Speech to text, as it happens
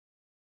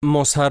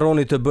Mos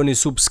harroni të bëni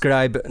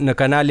subscribe në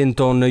kanalin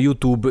tonë në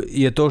YouTube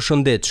Jeto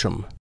Shëndetshëm.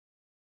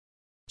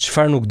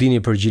 Çfarë nuk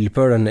dini për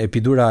gjilperen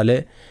epidurale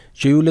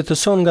që ju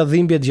lehteson nga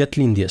dhimbjet gjatë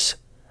lindjes?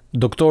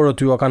 Doktorët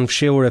ju kanë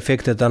fshehur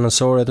efektet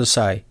anesore të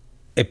saj.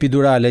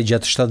 Epidurale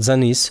gjatë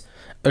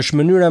shtatzanisë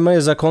është mënyra më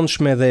e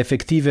zakonshme dhe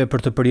efektive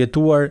për të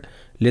përjetuar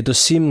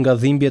lehtësim nga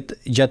dhimbjet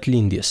gjatë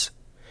lindjes.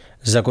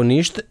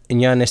 Zakonisht,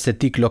 një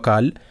anestetik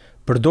lokal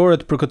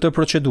përdoret për këtë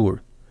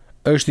procedurë.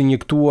 Është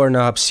injektuar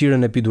në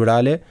hapësirën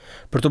epidurale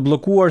për të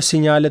bllokuar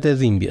sinjalet e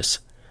dhimbjes.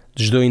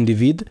 Çdo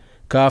individ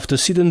ka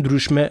aftësi të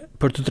ndryshme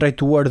për të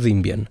trajtuar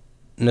dhimbjen.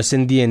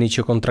 Nëse ndjeni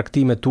që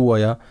kontraktimet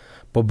tuaja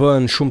po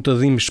bëhen shumë të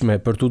dhimbshme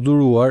për të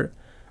duruar,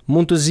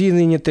 mund të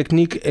zgjidhni një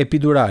teknikë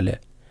epidurale.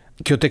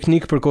 Kjo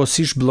teknikë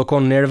përkohësisht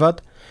bllokon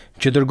nervat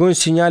që dërgojnë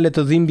sinjale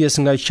të dhimbjes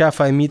nga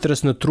qafa e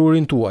mitrës në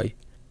trurin tuaj.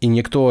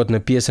 Injektohet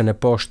në pjesën e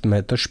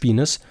poshtme të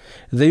shpinës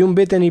dhe ju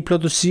mbeteni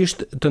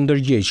plotësisht të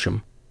ndërgjegjshëm.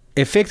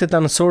 Efektet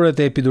anesore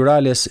të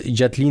epidurales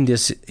gjatë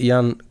lindjes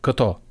janë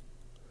këto.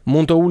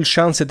 Mund të ulë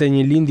shanset e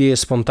një lindjeje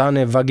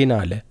spontane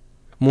vaginale.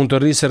 Mund të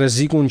rrisë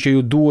rrezikun që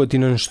ju duhet i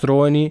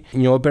nënshtroheni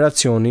një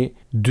operacioni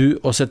 2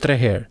 ose 3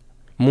 herë.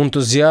 Mund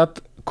të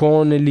zjatë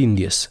kohën e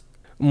lindjes.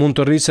 Mund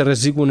të rrisë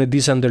rrezikun e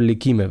disa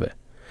ndërlikimeve.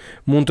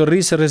 Mund të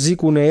rrisë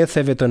rrezikun e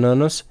etheve të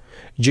nënës,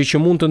 gjë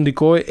që mund të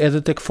ndikojë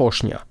edhe tek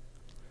foshnja.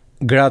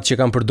 Gratë që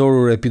kanë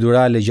përdorur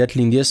epidurale gjatë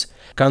lindjes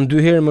kanë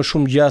 2 herë më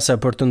shumë gjasa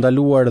për të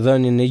ndaluar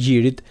dhënien e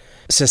gjirit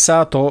sesa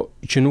ato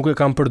që nuk e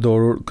kanë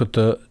përdorur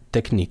këtë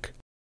teknikë.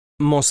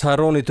 Mos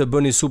harroni të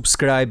bëni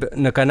subscribe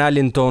në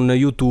kanalin tonë në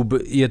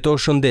YouTube Jeto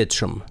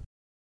Shëndetshëm.